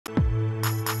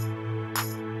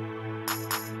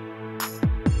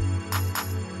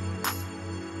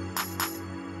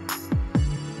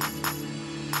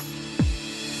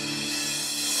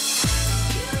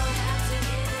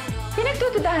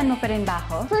Dinududahan mo pa rin ba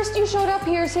ako? First, you showed up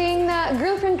here saying na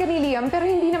girlfriend ka ni Liam, pero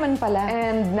hindi naman pala.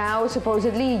 And now,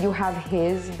 supposedly, you have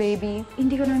his baby.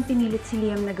 Hindi ko naman pinilit si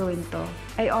Liam na gawin to.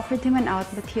 I offered him an out,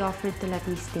 but he offered to let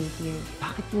me stay here.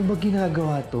 Bakit mo ba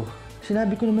ginagawa to?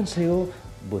 Sinabi ko naman sa'yo,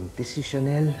 buntis si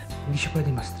Chanel. Hindi siya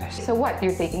pwede ma-stress. So what,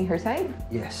 you're taking her side?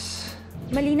 Yes.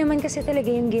 Mali naman kasi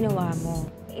talaga yung ginawa mo.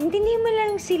 Intindihin mo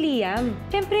lang si Liam.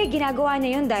 Siyempre, ginagawa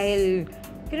niya yun dahil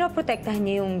pinoprotektahan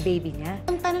niya yung baby niya.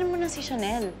 Tantanan mo na si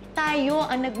Chanel. Tayo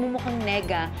ang nagmumukhang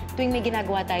nega tuwing may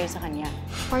ginagawa tayo sa kanya.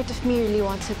 Part of me really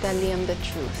wants to tell Liam the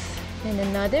truth. And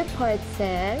another part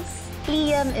says,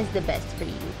 Liam is the best for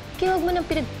you. Kaya huwag mo nang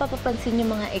pinagpapapansin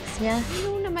yung mga ex niya.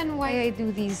 You know naman why I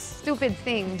do these stupid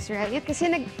things, right?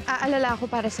 Kasi nag-aalala ako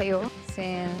para sa'yo.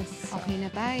 Since okay na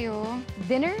tayo,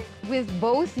 dinner with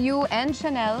both you and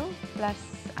Chanel, plus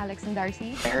Alex and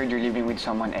Darcy. I heard you're living with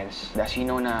someone else. Does he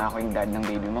know na ako yung dad ng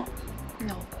baby mo?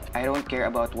 No. I don't care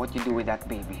about what you do with that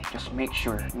baby. Just make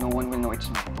sure no one will know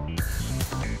it's me.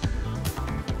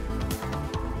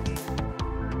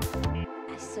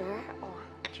 Ay, sir. Oh,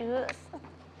 juice.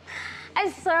 Ay,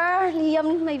 sir.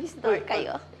 Liam, may visitor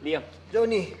kayo. Liam.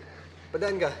 Johnny,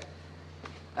 padaan ka.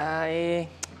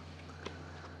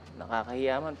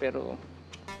 Nakakahiya man, pero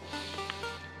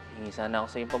hingi sana ako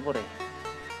sa iyong pabor eh.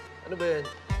 Ano ba yan?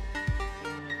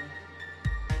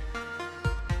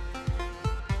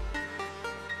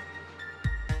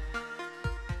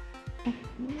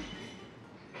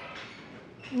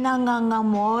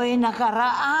 Nangangamoy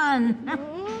nakaraan.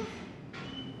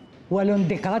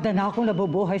 8 dekada na akong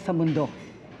nabubuhay sa mundo.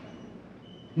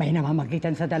 May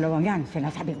namamagitan sa dalawang yan,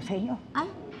 sinasabi ko sa inyo. Ay?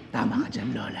 Tama ka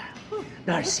dyan, Lola.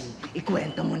 Darcy,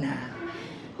 ikwento mo na.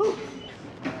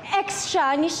 Ex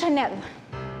siya ni Chanel.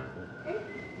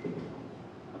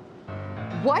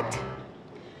 What?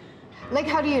 Like,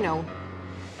 how do you know?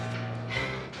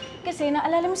 Kasi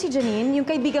naalala mo si Janine, yung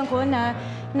kaibigan ko na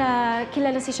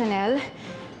kilala si Chanel.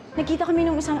 Nakita kami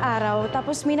nung isang araw,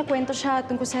 tapos may nakwento siya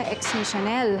tungkol sa ex ni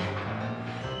Chanel.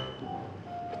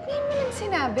 Ba't ngayon mo lang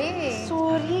sinabi?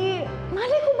 Sorry.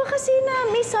 Malay ko ba kasi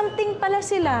na may something pala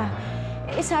sila.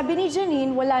 Eh, sabi ni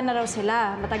Janine, wala na raw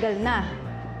sila. Matagal na.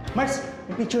 Mars,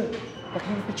 may picture. Bakit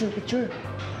may picture?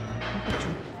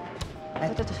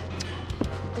 May picture.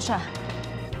 Ito siya.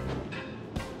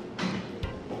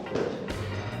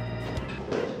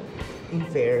 In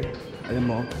fair, alam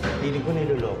mo, feeling ko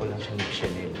niloloko lang siya ni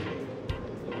Chanel.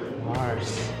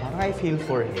 Mars, parang I feel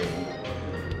for him.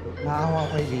 Naawa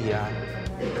ko kay Liam.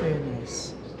 In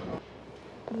fairness.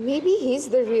 Maybe he's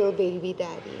the real baby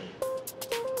daddy.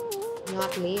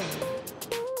 Not Liam.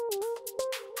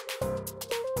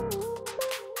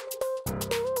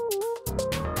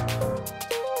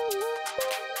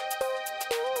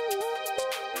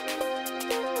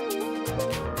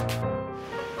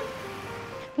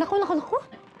 Naku.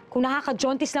 Kung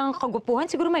nakaka-jaunties lang ang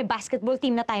kagupuhan, siguro may basketball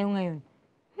team na tayo ngayon.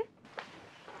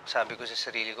 Sabi ko sa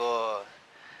sarili ko,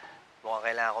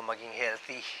 mukhang kailangan ko maging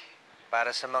healthy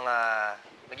para sa mga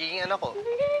magiging anak ko.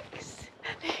 Lex,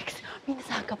 may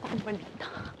nasagap akong balita.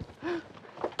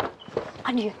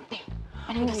 Ano yun, te?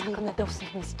 Ano yung nasagap na daw si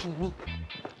Miss Jeannie?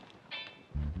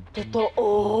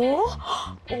 Totoo?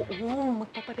 Oo,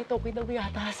 magpaparito ko daw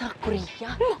yata sa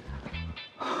Korea.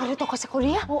 Parito ka sa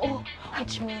Korea? Oo.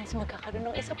 Which means magkakaroon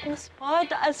ng isa pang spot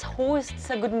as host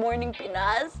sa Good Morning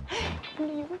Pinas.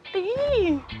 Ano yun, te?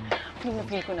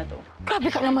 Feel ko na to.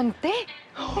 Grabe ka naman, te.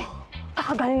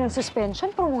 Kakagaling ng suspension,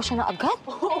 promotion na agad.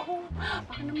 Oo.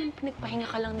 Baka naman pinagpahinga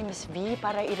ka lang ni Miss V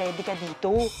para i-ready ka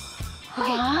dito.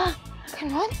 Ha?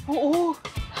 Ganon? Oo.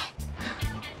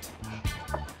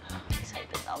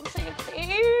 Excited ako sa'yo, te.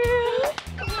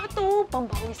 Ano to?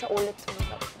 Pambawi sa ulit sa mga.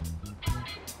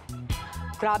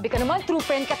 Grabe ka naman, true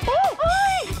friend ka to!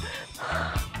 Ay!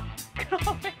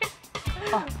 Grabe!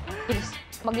 Oh, bilis.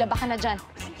 Maglaba ka na dyan.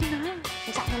 Sige na.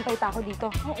 Magsasampay pa ako dito.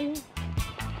 Oo.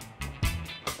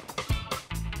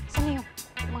 Saan na yung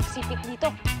mga sipit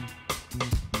dito?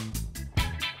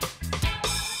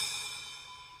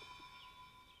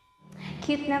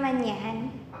 Cute naman yan.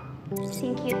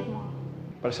 Sing cute mo.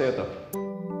 Para sa'yo to.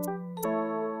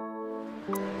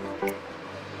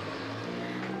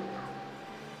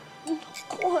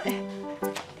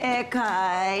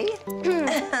 Kay?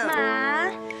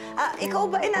 Ma? Ikaw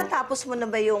ba natapos mo na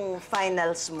ba yung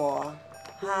finals mo?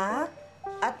 Ha?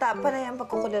 At panayan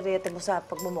pagkukularete mo sa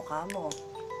pagmumukha mo?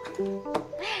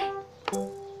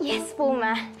 Yes po,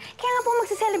 Ma. Kaya nga po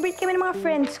magse-celebrate kami ng mga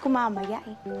friends ko mamaya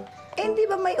eh. Hindi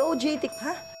ba may OJT,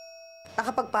 ha?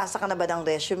 Nakapagpasa ka na ba ng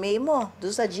resume mo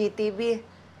doon sa GTV?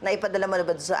 Naipadala mo na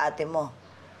ba doon sa ate mo?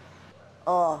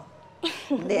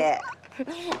 Hindi.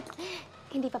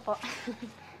 Hindi pa po.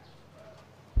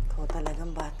 Ikaw talagang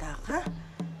bata ka.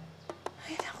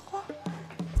 Ay, naku.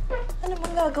 Ano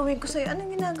bang gagawin ko sa'yo?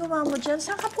 Anong ginagawa mo dyan?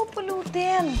 Saan ka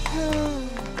pupulutin?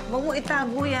 Huwag mo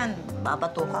itago yan.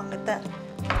 Babatukan kita.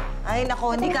 Ay,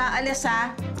 naku, hindi ka aalis,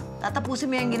 ha? Tatapusin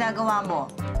mo yung ginagawa mo.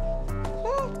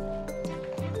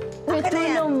 Ito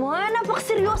naman,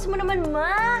 napakaseryoso mo naman,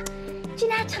 Ma.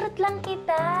 Chinacharot lang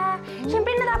kita.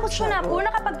 Siyempre, natapos ko na po,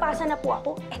 nakapagpasa na po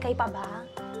ako. Eh, kayo pa ba?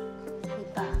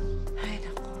 Diba? Ay,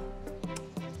 naku.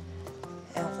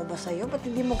 Ewan ko ba sa'yo? Ba't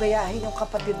hindi mo gayahin yung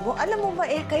kapatid mo? Alam mo ba,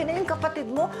 kayo na yung kapatid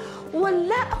mo?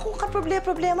 Wala akong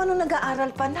kaproblema nung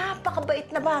nag-aaral pa.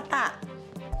 Napakabait na bata.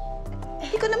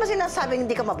 Hindi ko naman sinasabing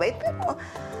hindi ka mabait, pero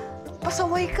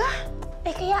pasaway ka.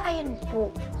 Eh, kaya ayan po,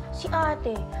 si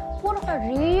ate, puro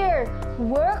career.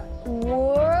 Work,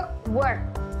 work, work.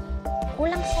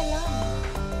 Kulang sa lang.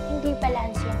 Hindi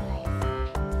balance yung life.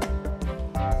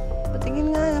 Patingin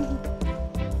nga.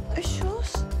 Ay,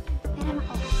 shoes. Meron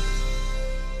ako.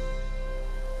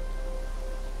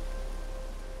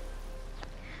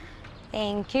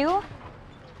 Thank you.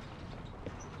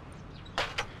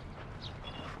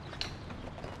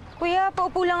 Kuya,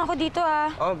 paupo lang ako dito,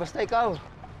 ah. Oh, basta ikaw.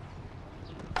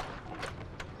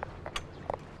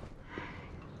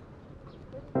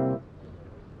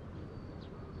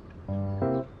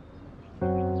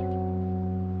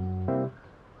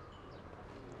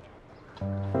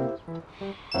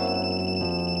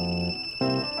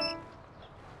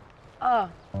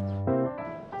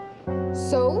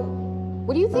 So,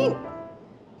 what do you think?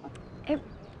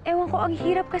 Ewan ko, ang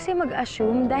hirap kasi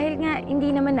mag-assume dahil nga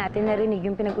hindi naman natin narinig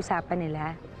yung pinag-usapan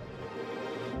nila.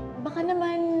 Baka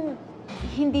naman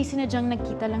hindi sinadyang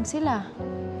nagkita lang sila.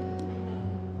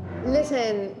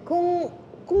 Listen, kung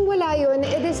wala yun,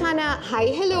 edi sana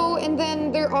hi, hello, and then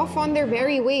they're off on their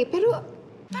merry way. Pero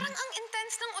parang ang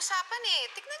intense ng usapan eh.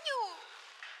 Tignan niyo.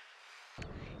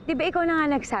 Di ba ikaw na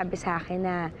nga nagsabi sa akin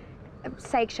na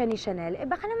psych siya ni Chanel? Eh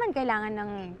baka naman kailangan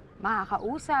ng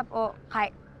makakausap o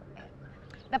kahit...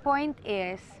 The point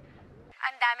is,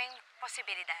 ang daming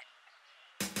posibilidad.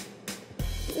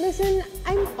 Listen,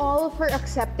 I'm all for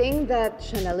accepting that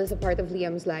Chanel is a part of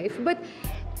Liam's life, but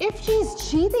if she's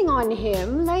cheating on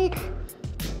him, like,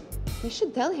 we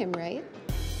should tell him, right?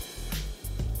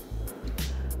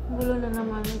 Gulo na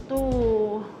naman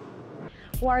ito.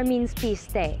 War means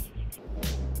peace, te.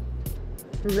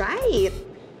 Right!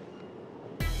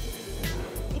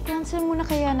 I-cancel muna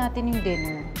kaya natin yung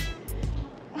dinner.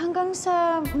 Hanggang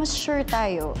sa mas sure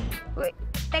tayo. Wait,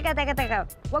 teka.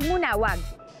 Wag muna, wag.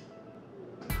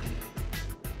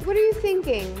 What are you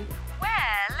thinking?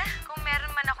 Well, kung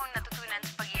meron man akong natutunan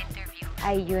sa pag-i-interview,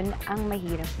 ay yun ang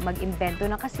mahirap mag-imbento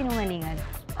ng kasinungalingan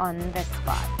on the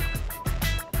spot.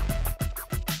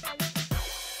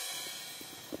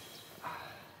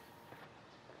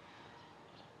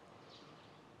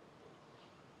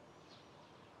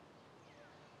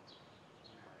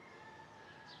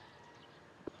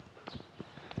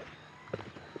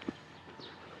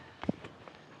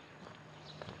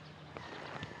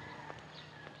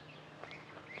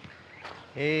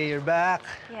 Hey, you're back.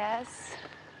 Yes.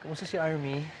 Kumusta si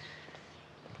Army?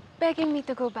 Begging me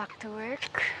to go back to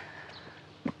work.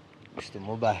 Gusto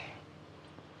mo ba?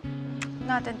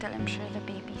 Not until I'm sure the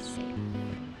baby's safe.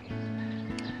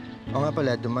 Oo nga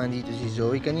pala, dumaan dito si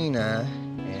Zoe kanina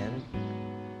and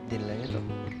dinala niya to.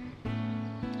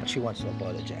 And she wants to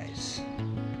apologize.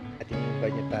 At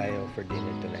in-invite niya tayo for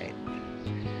dinner tonight.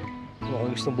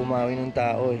 Mukhang gustong bumawi ng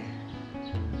tao eh.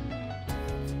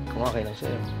 Kung okay lang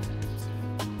sa'yo.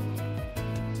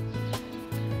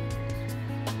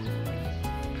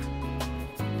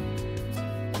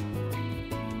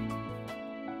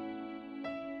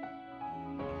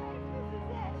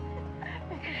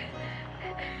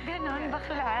 Ganon,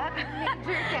 bakla.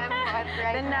 Major camp cut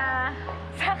right na.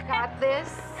 Got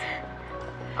this.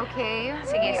 Okay.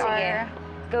 Sige.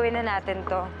 Gawin na natin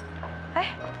to. Ay.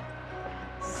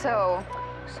 So,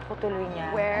 gusto ko tuloy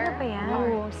niya. Where? Ano ba yan?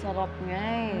 Oo, sarap nga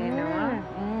eh, no?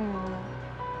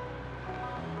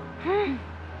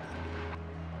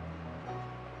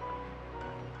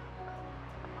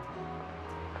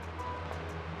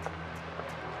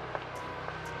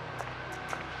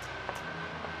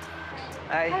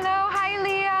 Hi. hello, hi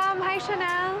Liam, hi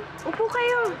Chanel. Upo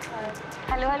kayo.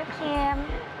 Hello, Kim.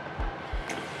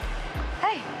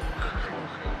 Hey.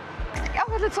 Oh,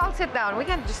 but let's all sit down. We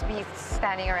can't just be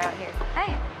standing around here.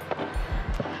 Hey.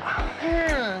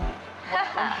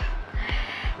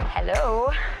 Hello.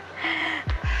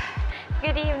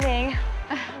 Good evening.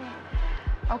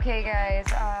 Okay,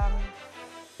 guys.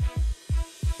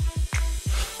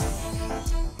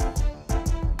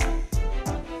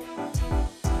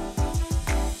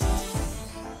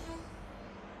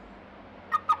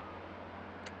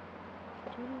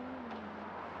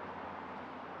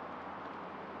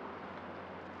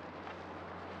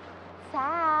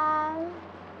 Sam!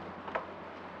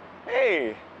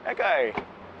 Hey, Ekay!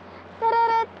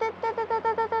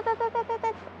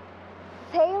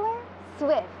 Taylor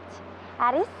Swift,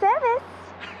 at his service.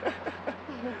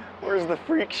 Where's the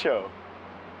freak show?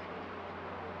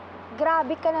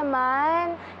 Grabe ka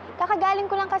naman. Kakagaling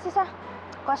ko lang kasi sa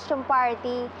costume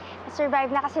party.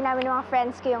 Na-survive na kasi namin ng mga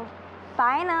friends ko yung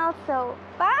final, so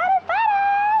pare!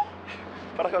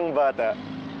 Para kang bata.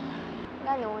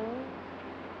 Ganun.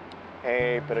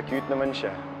 Hey, pero cute naman siya.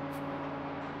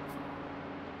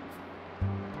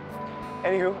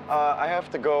 Anywho, I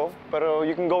have to go, pero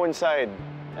you can go inside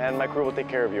and my crew will take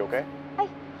care of you, okay? Ay,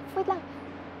 wait lang.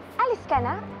 Alis ka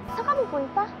na? Saan ka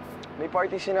pupunta? May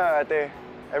party sina, ate.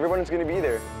 Everyone's gonna be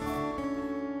there.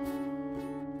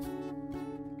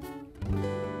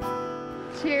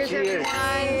 Cheers,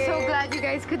 everyone. So glad you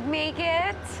guys could make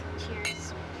it.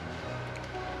 Cheers.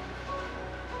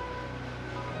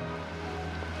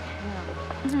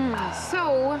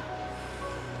 So,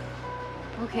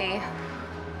 okay,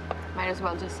 might as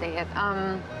well just say it.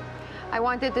 I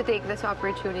wanted to take this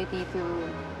opportunity to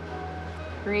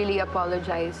really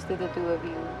apologize to the two of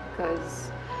you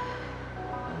because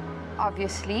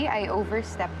obviously I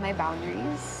overstepped my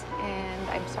boundaries and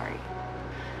I'm sorry.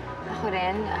 Ako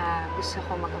rin, gusto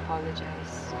ko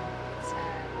mag-apologize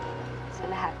sa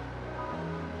lahat.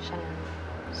 Chanel,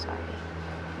 sorry.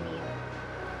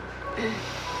 Mia.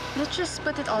 Let's just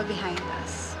put it all behind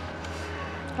us.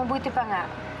 Mabuti pa nga.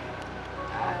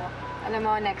 Alam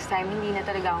mo, next time, hindi na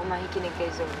talaga ako makikinig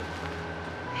kay Zoe.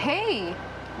 Hey!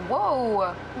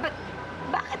 Whoa!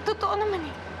 Bakit? Totoo naman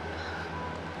eh.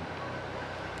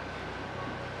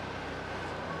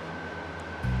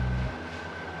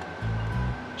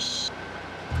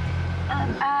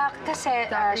 Kasi,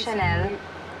 Chanel,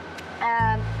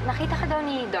 nakita ka daw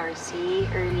ni Darcy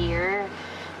earlier.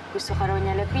 Gusto ka raw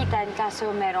niya lapitan,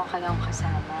 kaso meron ka daw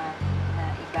kasama na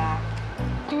iba.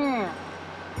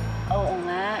 Oo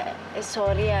nga.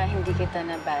 Sorry hindi kita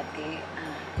nabati.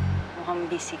 Mukhang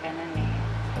busy ka nun eh.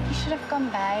 You should have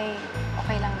come by.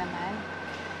 Okay lang naman.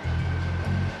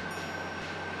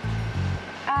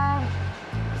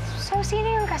 So, sino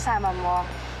yung kasama mo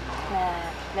na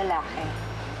lalaki?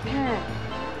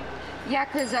 Yeah,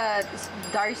 because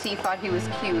Darcy thought he was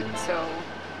cute, so...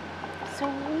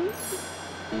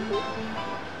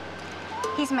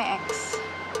 He's my ex.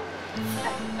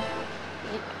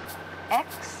 Ex?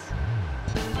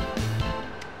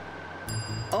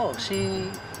 Oh,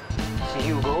 si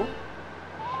Hugo?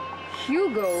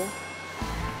 Hugo?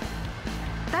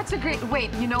 That's a great...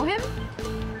 Wait, you know him?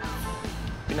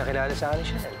 Pinakilala sa akin ni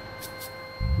Chanel.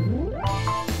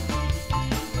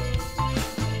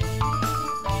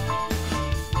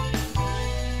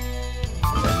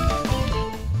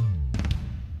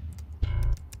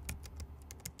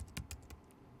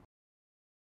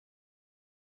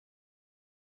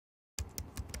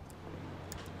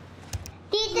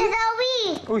 Tita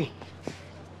Zoe! Uy!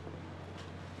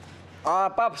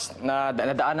 Paps,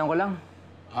 nadaanan ko lang.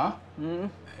 Ha?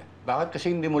 Bakit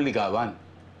kasi hindi mo ligawan?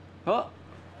 Oh?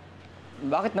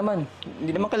 Bakit naman?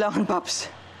 Hindi naman kailangan, Paps.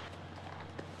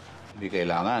 Hindi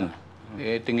kailangan.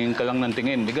 Tingin ka lang ng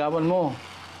tingin. Ligawan mo.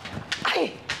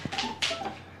 Ay!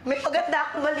 May maganda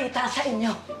akong balita sa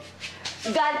inyo.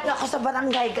 Galing ako sa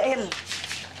barangay, Gael.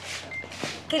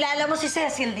 Kilala mo si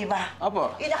Cecil, di ba?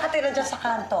 Opo. Yung nakatira dyan sa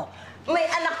kanto. May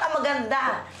anak na maganda.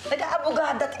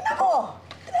 Nag-aabogada. Tingnan mo.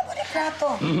 Tingnan mo retrato.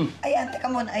 Ayan, teka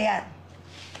muna. Ayan.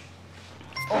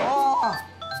 Oo.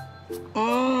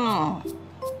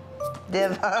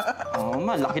 Diba? Oo,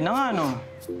 laki na nga, no?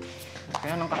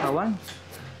 Kaya ng katawan.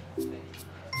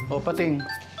 O, Pating.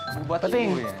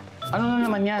 Pating, ano na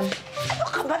naman yan? Ano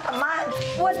ka ba naman?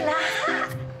 Wala.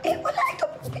 Wala. Ito,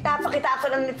 pinapakita ako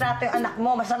ng litrato yung anak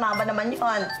mo. Masama ba naman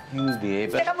yun? Hindi.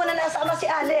 Teka muna, nasama si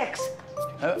Alex.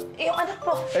 Yung anak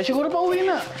mo. Siguro pa uwi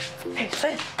na.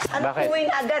 Anak Bakit? uwi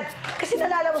na agad. Kasi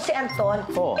nalala mo si Anton,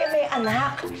 may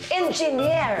anak.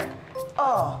 Engineer.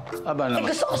 Aba naman.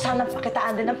 Gusto ko sana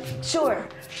pakitaan din ng picture.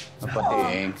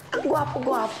 Pating. Ang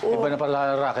gwapo-gwapo. Iba na pala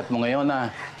racket mo ngayon,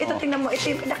 Ito, tingnan mo.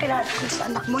 Ito yung pinakilala ko sa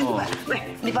anak mo, di ba?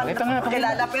 Di ba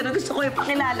napakilala? Pero gusto ko yung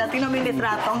pakilala. Tingnan mo yung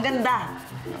litrato. Ang ganda.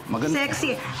 Maganda.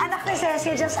 Sexy. Anak ni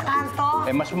Cecil dyan sa kanto.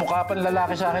 Mas mukha pa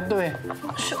lalaki sa akin to eh.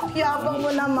 Yabang mo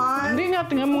naman. Hindi nga,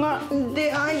 tingnan mo nga.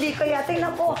 Hindi kaya.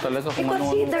 Tingnan mo. Talaga kung ano.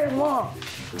 I-consider mo.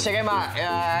 Sige, Ma.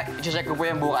 I-check ko po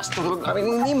yan bukas. Tulog kami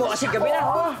ni mo kasi gabi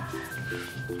na.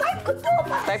 Type ko to.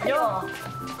 Type nyo?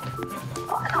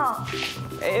 Ano?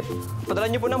 Padala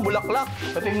niyo po ng bulaklak.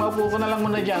 Pating, maupo ko na lang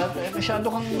muna dyan. Masyado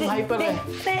kang hyper eh.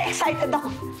 Excited ako.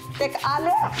 Teka,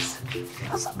 Alex.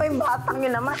 Asa ba yung batang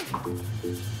yun naman?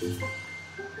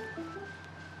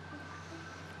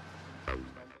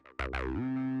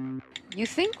 You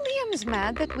think Liam's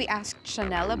mad that we asked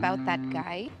Chanel about that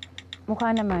guy?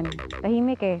 Mukha naman.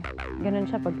 Tahimik eh. Ganun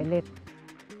siya pag galit.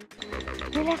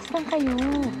 Relax lang kayo.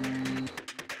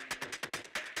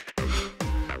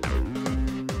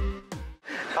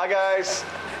 Hi, guys.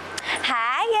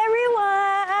 Hi,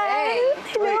 everyone! Hey!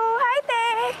 Hello! Hi, Te!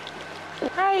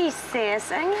 Hi, sis.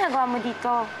 Anong ginagawa mo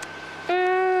dito?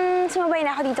 Sumabay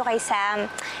na ako dito kay Sam.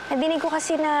 Nadinig ko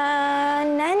kasi na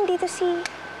nandito si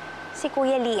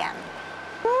Kuya Liam.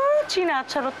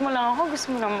 Chinacharot mo lang ako. Gusto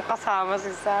mo lang makasama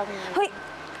si Sam. Hoy!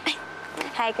 Ay.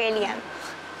 Hi, Kuya Liam.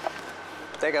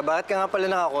 Teka, bakit ka nga pala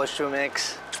naka-costume,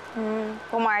 X?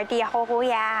 Pumarty ako,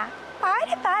 Kuya.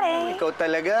 Pare. Ikaw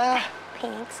talaga.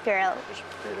 Thanks, girl.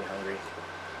 Really hungry.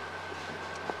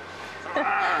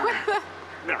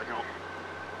 There we go.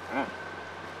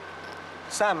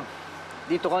 Sam,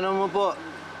 dito ka naman po.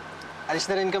 Alis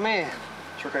na rin kami.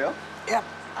 Sure kayo? Yep.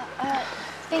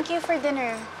 Thank you for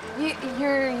dinner.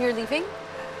 You're leaving?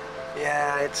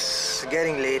 Yeah, it's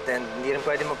getting late and hindi rin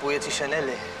pwede mapuyat si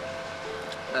Chanel eh.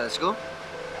 Let's go.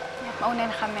 Yep, mauna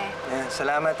na kami. Yeah,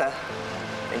 salamat ah.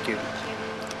 Thank you.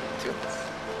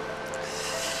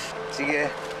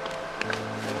 Sige.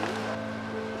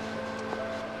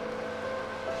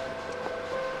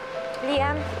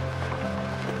 Liam.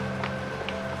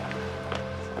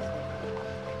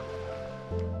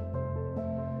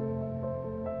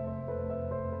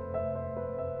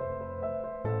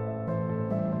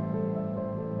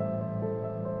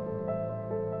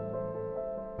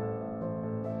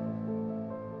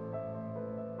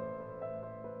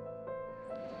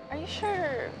 Are you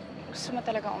sure gusto mo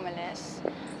talagang umalis?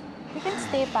 You can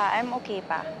stay pa. I'm okay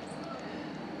pa.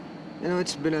 You know,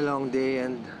 it's been a long day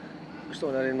and gusto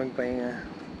ko na rin magpahinga.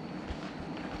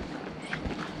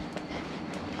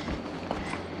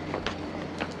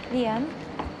 Liam?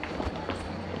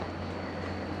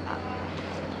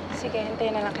 Sige,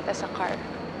 hintayin na lang kita sa car.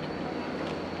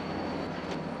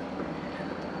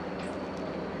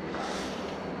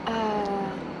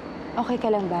 Okay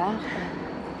ka lang ba?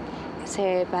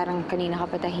 Kasi parang kanina ka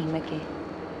pa tahimik eh.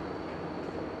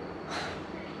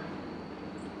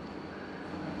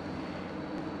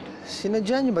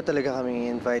 Sinadya niyo ba talaga kaming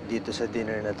invite dito sa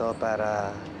dinner na to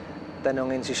para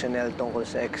tanungin si Chanel tungkol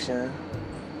sa ex niya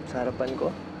sa harapan ko?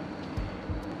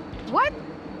 What?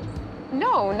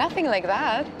 No, nothing like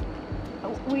that.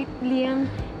 Wait, Liam.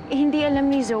 Hindi alam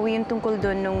ni Zoe yung tungkol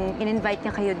doon nung in-invite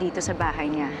niya kayo dito sa bahay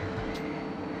niya.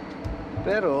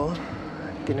 Pero,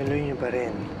 tinuloy niyo pa rin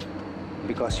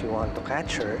because you want to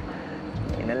catch her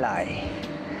in a lie.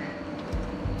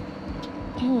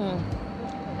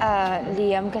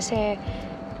 Liam, kasi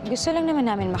gusto lang naman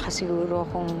namin makasiguro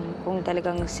kung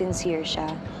talagang sincere siya.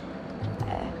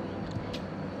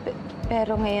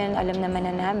 Pero ngayon, alam naman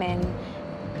na namin,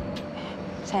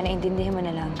 sana intindihin mo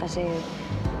na lang kasi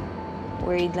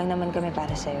worried lang naman kami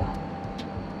para sa'yo.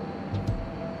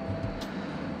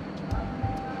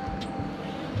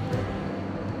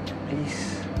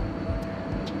 Please.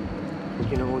 Huwag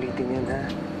niyo nang ulitin yan, ha?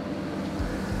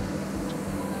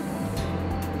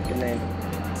 Good night.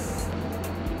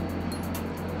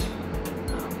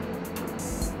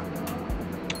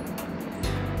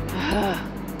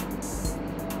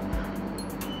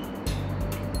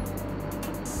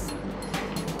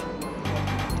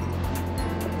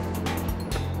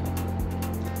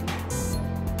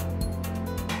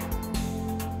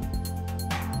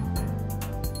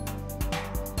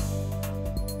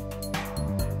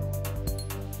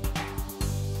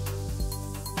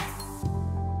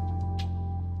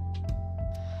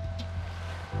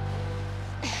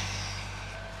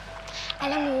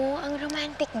 Alam mo, ang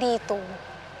romantic dito.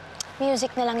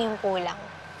 Music na lang yung kulang.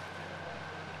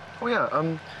 Oh yeah,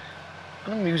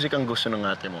 anong music ang gusto ng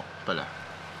ate mo pala?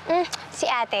 Si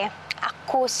ate,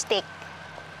 acoustic.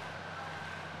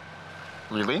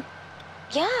 Really?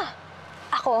 Yeah.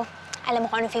 Ako, alam mo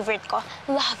kung anong favorite ko?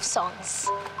 Love songs.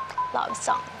 Love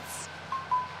songs.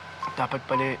 Dapat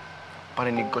pala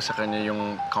parinig ko sa kanya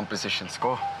yung compositions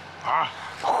ko.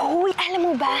 Uy, alam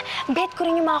mo ba? Bet ko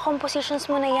rin yung mga compositions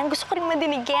mo na yan. Gusto ko rin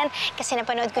madinig yan. Kasi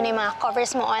napanood ko na yung mga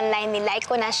covers mo online. Nilike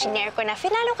ko na, shinare ko na.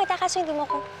 Finalo kita kaso hindi mo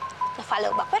ko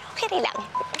na-follow back. Pero okay rin lang.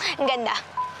 Ang ganda.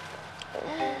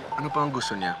 Ano pa ang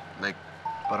gusto niya? Like,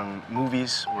 parang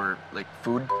movies or like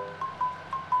food?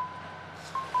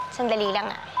 Sandali lang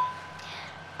ah.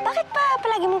 Bakit pa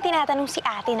palagi mong tinatanong si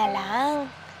ate na lang?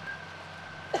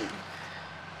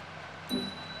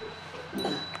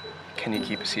 Can you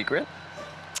keep a secret?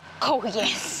 Oh,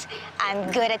 yes. I'm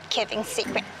good at keeping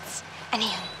secrets. Ano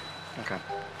yun? Okay.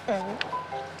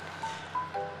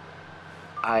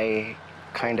 I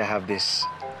kinda have this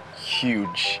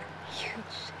huge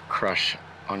crush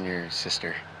on your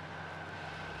sister.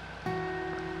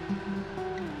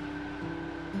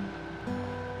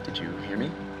 Did you hear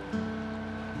me?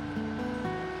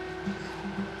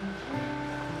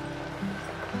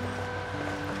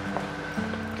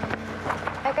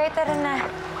 Okay, tara na.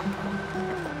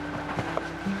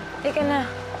 Ika na.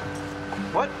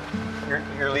 What?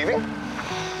 You're leaving?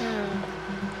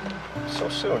 So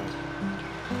soon.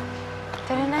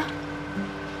 Tara na.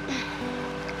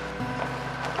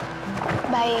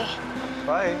 Bye.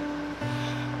 Bye.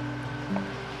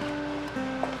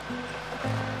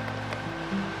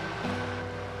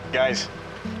 Guys,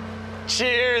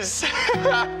 cheers!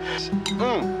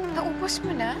 Naubos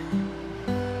mo na?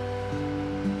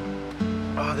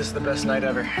 Oh, this is the best night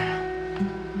ever.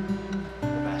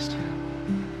 The best.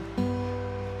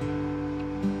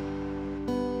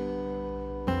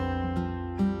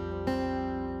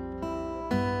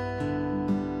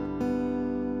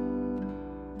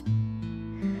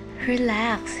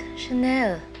 Relax,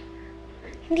 Chanel.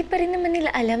 Hindi pa rin naman nila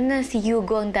alam na si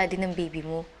Hugo ang daddy ng baby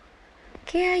mo.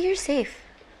 Kaya you're safe.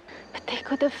 But they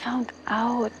could have found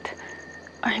out.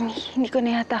 Army, hindi ko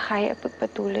na yata kaya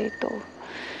pagpatuloy ito.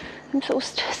 I'm so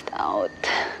stressed out.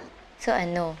 So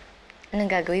ano? Anong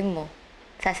gagawin mo?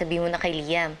 Sasabihin mo na kay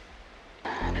Liam.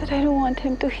 But I don't want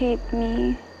him to hate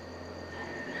me.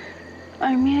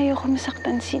 Army, ayoko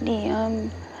masaktan si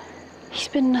Liam. He's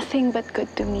been nothing but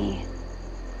good to me.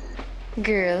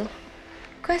 Girl,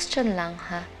 question lang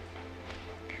ha.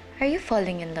 Are you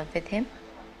falling in love with him?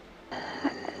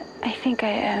 I think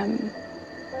I am.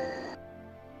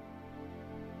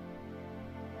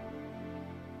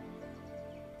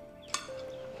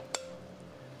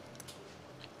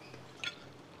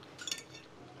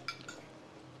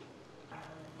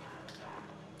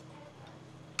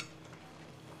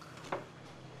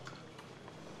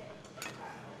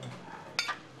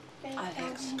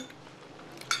 Alex,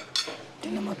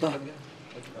 tingnan mo to.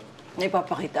 May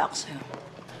papakita ako sa'yo.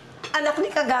 Anak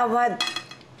ni Kagawad.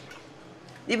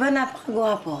 Di ba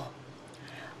napakagwapo?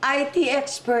 IT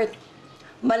expert.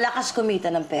 Malakas kumita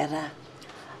ng pera.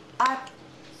 At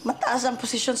mataas ang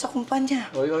posisyon sa kumpanya.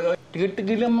 Oy.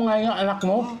 Tigil-tigilan mo nga yung anak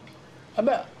mo.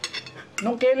 Aba,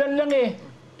 nung kailan lang eh.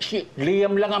 Si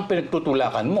Liam lang ang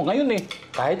pinagtutulakan mo. Ngayon eh,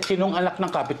 kahit sinong anak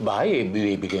ng kapitbahay eh,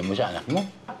 binibigay mo sa anak mo.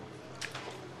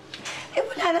 Eh,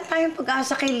 wala na tayong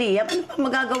pag-asa kay Liam. Ano pa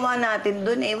magagawa natin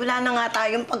dun eh? Wala na nga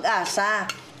tayong pag-asa.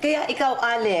 Kaya ikaw,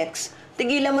 Alex,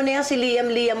 tigilan mo na yan si Liam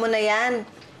mo na yan.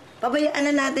 Pabayaan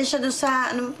na natin siya dun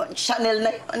sa channel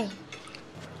na yun.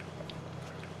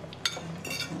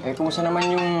 Eh, kumusta naman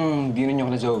yung dinner niyo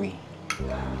kay Zoe?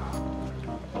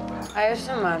 Ayos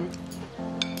naman.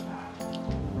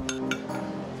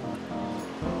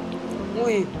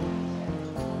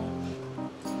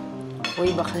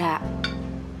 Uy, bakla.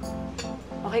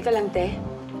 Okay ka lang, te?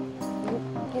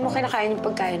 Hindi mo kinakain yung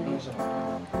pagkain mo.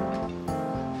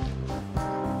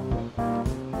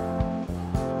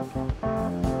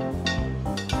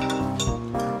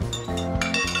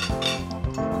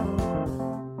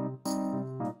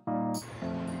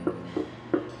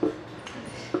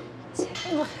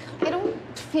 I don't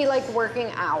feel like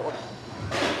working out.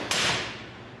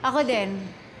 Ako din.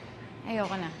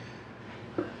 Ayoko na.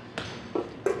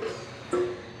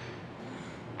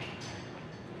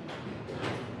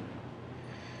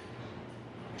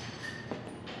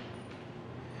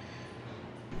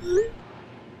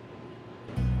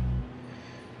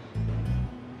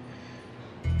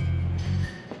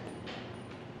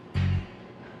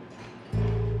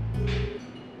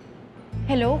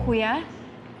 Hello, kuya?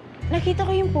 Nakita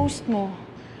ko yung post mo.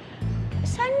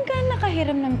 Saan ka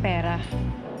nakahiram ng pera?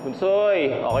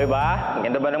 Bunsoy, okay ba? Ang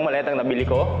ganda ba ng maletang nabili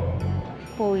ko?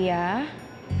 Kuya?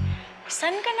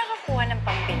 Saan ka nakakuha ng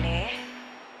pambili?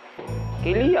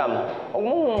 Kay Liam, huwag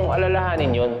mong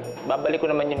alalahanin yun. Babalik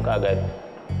ko naman yun kaagad.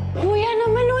 Kuya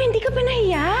naman, hindi ka pa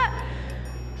nahiya?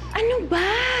 Ano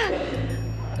ba?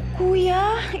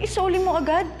 Kuya, isoli mo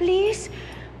agad, please.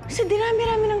 Sa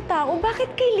dirami-rami ng tao,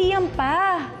 bakit kay Liam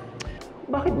pa?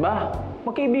 Bakit ba?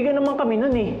 Magkaibigan naman kami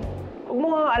nun eh. Huwag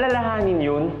mo nga alalahanin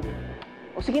yun.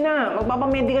 O sige na,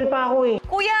 magpapamedical pa ako eh.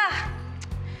 Kuya!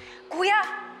 Kuya!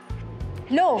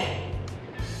 Hello?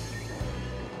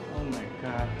 Oh my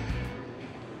God.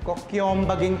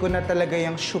 Kokyombagin ko na talaga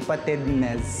yung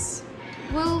shupatedness.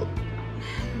 Well,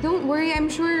 don't worry.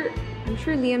 I'm sure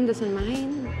Liam doesn't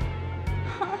mind.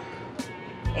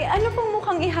 Eh, ano pong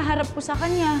mukhang ihaharap ko sa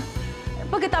kanya?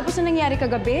 Pagkatapos na nangyari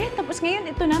kagabi, tapos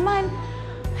ngayon, ito naman.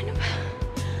 Ano ba?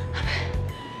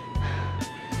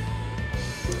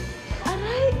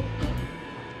 Aray!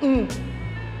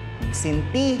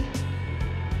 Sinti.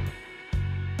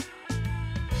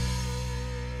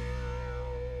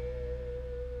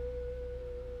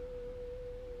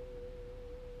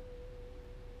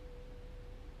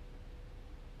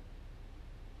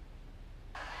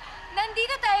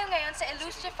 ngayon sa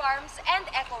Illustre Farms and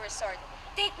Eco Resort.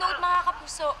 Take note mga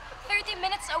kapuso, 30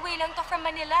 minutes away lang to from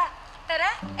Manila.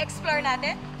 Tara, explore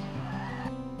natin.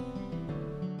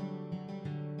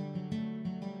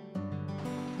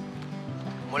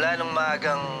 Mula nung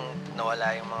maagang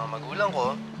nawala yung mga magulang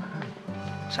ko,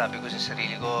 sabi ko sa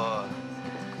sarili ko,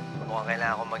 mukhang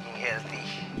kailangan ko maging healthy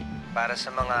para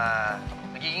sa mga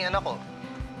magiging anak ko.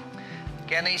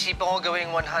 Kaya naisipan ko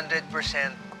gawing 100%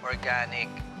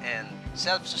 organic and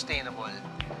self-sustainable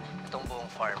itong buong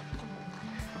farm.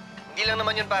 Hindi lang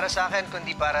naman yun para sa akin,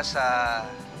 kundi para sa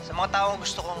mga taong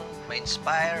gusto kong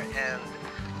ma-inspire and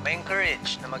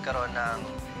ma-encourage na magkaroon ng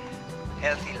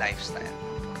healthy lifestyle.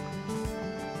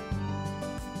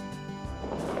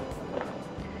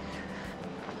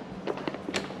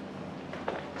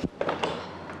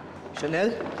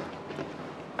 Chanel?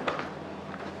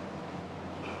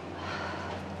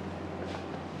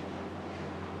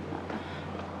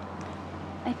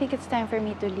 I think it's time for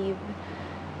me to leave.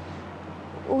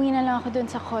 Uwi na lang ako dun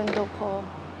sa condo ko.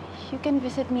 You can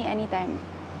visit me anytime.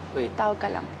 Wait. Tawag ka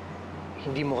lang.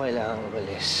 Hindi mo kailangang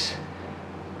umalis.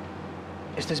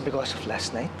 Is this because of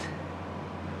last night?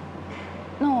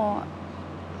 No.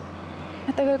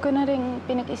 Matagal ko na rin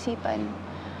pinag-isipan.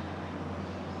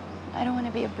 I don't want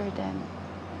to be a burden.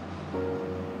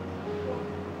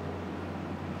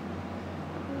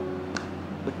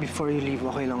 But before you leave,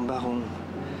 okay lang ba kung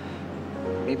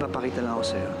may papakita lang ako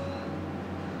sa'yo?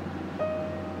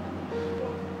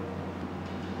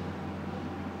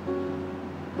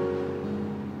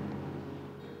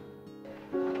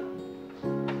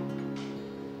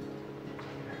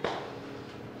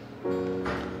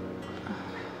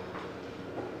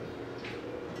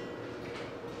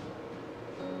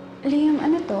 Liam,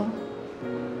 ano to?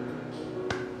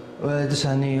 Well, ito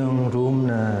sana yung room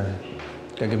na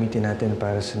gagamitin natin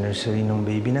para sa nursery ng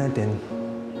baby natin.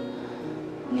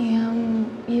 Liam,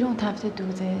 you don't have to do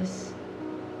this.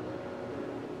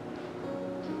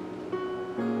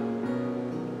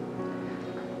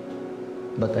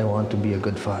 But I want to be a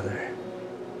good father.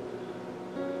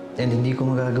 And hindi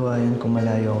ko magagawa yan kung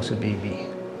malayo ako sa baby.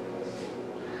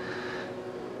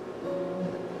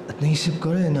 At naisip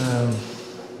ko rin na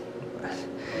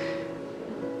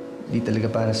di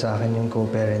talaga para sa akin yung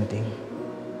co-parenting.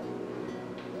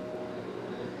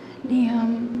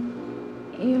 Liam,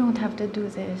 you don't have to do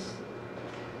this.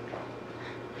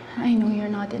 I know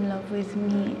you're not in love with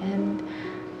me and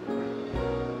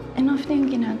enough na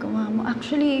yung ginagawa mo.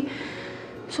 Actually,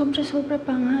 sobra-sobra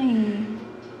pa nga eh.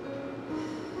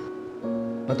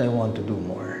 But I want to do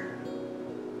more.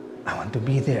 I want to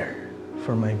be there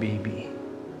for my baby.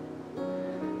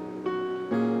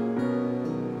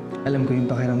 Alam ko yung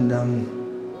pakiramdam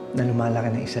na lumalaki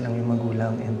na isa lang yung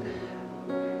magulang and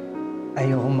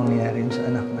ayokong mangyari yun sa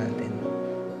anak natin.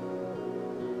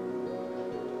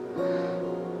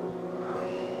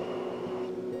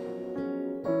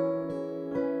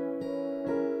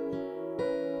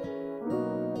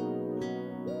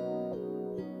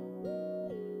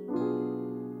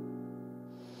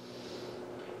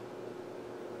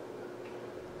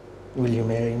 Will you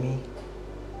marry me?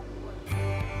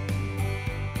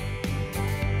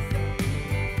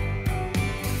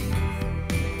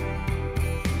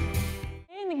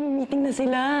 Nag-meeting na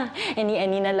sila.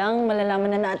 Any na lang,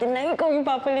 malalaman na natin na ikaw yung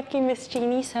papalit kay Miss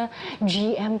Cheney sa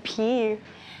GMP.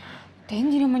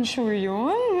 Hindi naman sure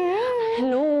yun.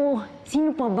 Hello,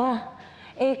 sino pa ba?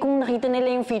 Eh, kung nakita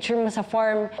nila yung feature mo sa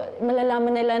farm,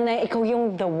 malalaman nila na ikaw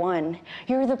yung the one.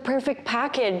 You're the perfect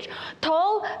package.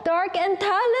 Tall, dark, and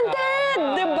talented!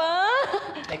 Diba?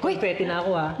 Ay, kompeti na ako,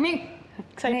 ha?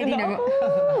 Excited ako.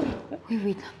 Uy,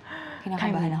 wait lang.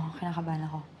 Kinakabahan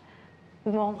ako.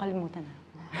 Huwag mo akong kalimutan,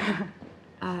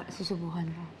 ha? Susubukan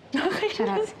ko. Okay,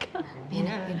 Charot. ka. Yan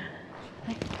na.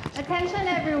 Attention,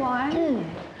 everyone.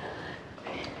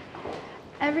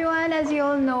 Everyone, as you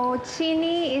all know,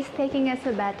 Chini is taking a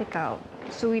sabbatical.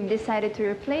 So we've decided to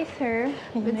replace her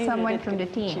with someone from the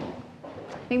team.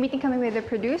 May meeting kami with the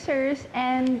producers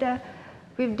and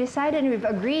we've decided and we've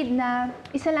agreed na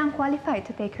isa lang qualified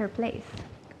to take her place.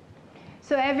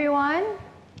 So everyone,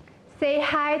 say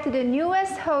hi to the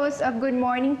newest host of Good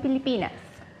Morning Pilipinas,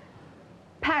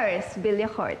 Paris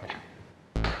Villacorta.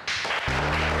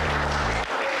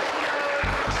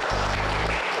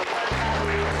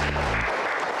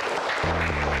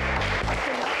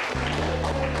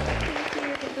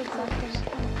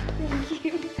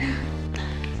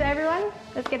 So everyone,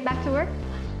 let's get back to work.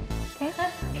 Okay?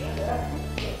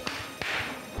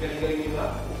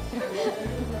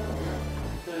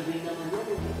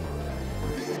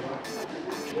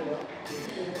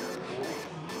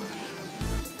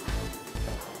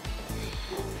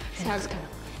 Sounds good.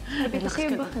 Sabi ko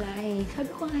sa'yo bakla eh.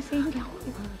 Sabi ko nga sa'yo, hindi ako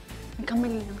iba.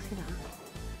 Nagkamali lang sila.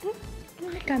 Ano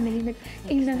nagkamali?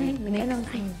 Ayun lang eh. Nag-anong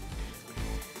sa'yo.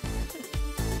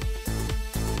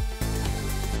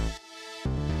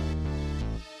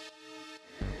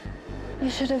 You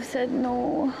should have said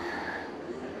no.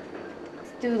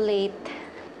 It's too late.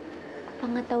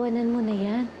 Pangatawanan mo na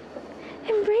yan.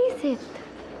 Embrace it.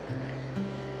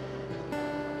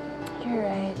 You're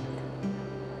right.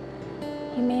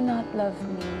 He may not love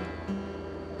me,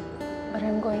 but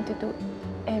I'm going to do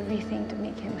everything to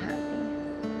make him happy.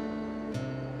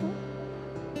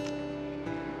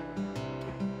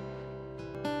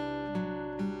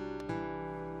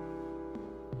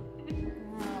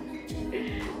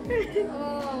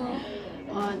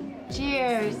 Oh,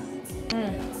 cheers!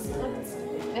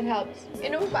 It helps.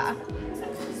 Inom pa.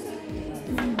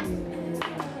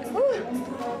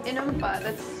 Inom pa.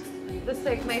 That's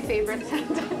like my favorite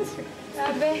sentence.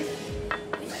 Sabi.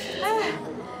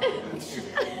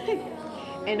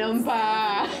 Inom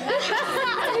pa.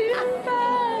 Inom pa.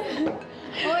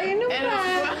 Oh, inom pa.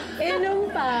 Inom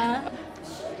pa.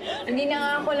 Hindi na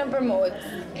nga ako promote.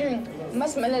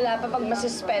 Mas malala pa pag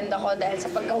masuspend ako dahil sa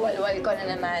pagkawalwal ko na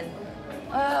naman.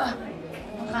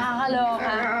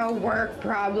 Nakakaloka. Work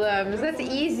problems. That's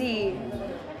easy.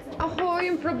 Ako,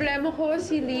 yung problema ko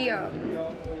si Liam.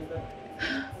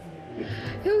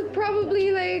 He'll probably,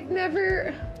 like,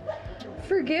 never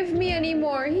forgive me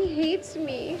anymore. He hates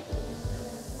me.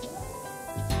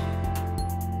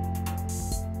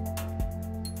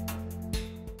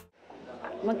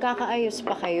 Magkakaayos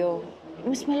pa kayo.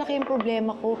 Mas malaki ang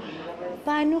problema ko.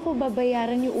 Paano ko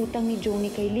babayaran yung utang ni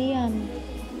Joni kay Liam?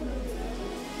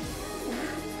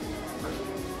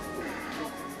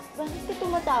 Bakit ka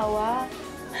tumatawa?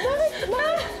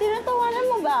 Bakit? Tinatawanan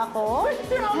mo ba ako? What's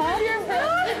wrong with your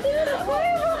brother?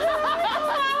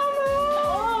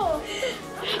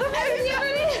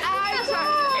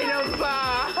 Inom pa.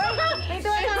 Ito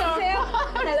na sa'yo.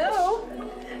 Hello?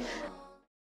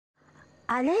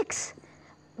 Alex,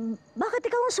 bakit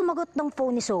ikaw ang sumagot ng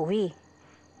phone ni Zoe?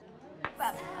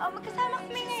 Magkasama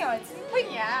kami ngayon. Uy,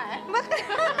 yeah. Bakit?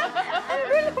 Ang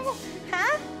gulo mo. Ha?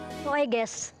 So I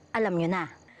guess, alam nyo na.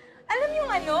 Alam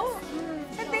yung ano?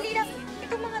 Sandali lang.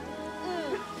 Itong mga...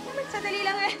 Sandali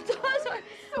lang ito.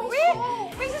 Wait!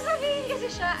 May sasabihin kasi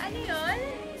siya. Ano yun?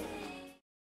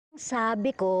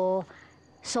 Sabi ko,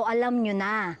 so alam nyo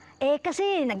na. Eh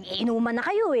kasi nag-iinuman na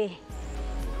kayo eh.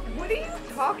 What are you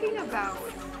talking about?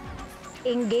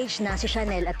 Engaged na si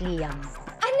Chanel at Liam.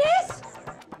 Anis!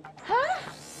 Ha?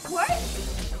 What?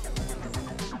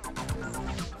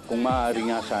 Kung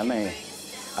maaari nga sana eh,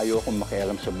 ayokong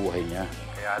makialam sa buhay niya.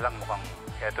 Kaya lang mukhang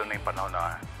eto na yung panahon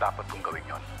na dapat kong gawin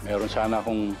yon. Meron sana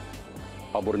akong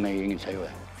pabor na hihingin sa'yo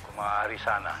eh. Kung maaari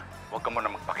sana, huwag ka muna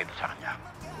magpakita sa kanya.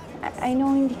 I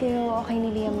know hindi kayo okay ni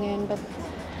Liam ngayon, but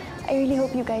I really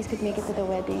hope you guys could make it to the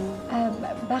wedding.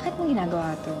 Bakit mo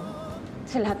ginagawa to?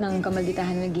 Sa lahat ng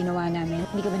kamalditahan na ginawa namin,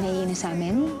 hindi ka ba naiinis sa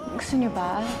amin? Gusto niyo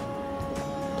ba?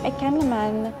 I can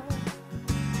naman.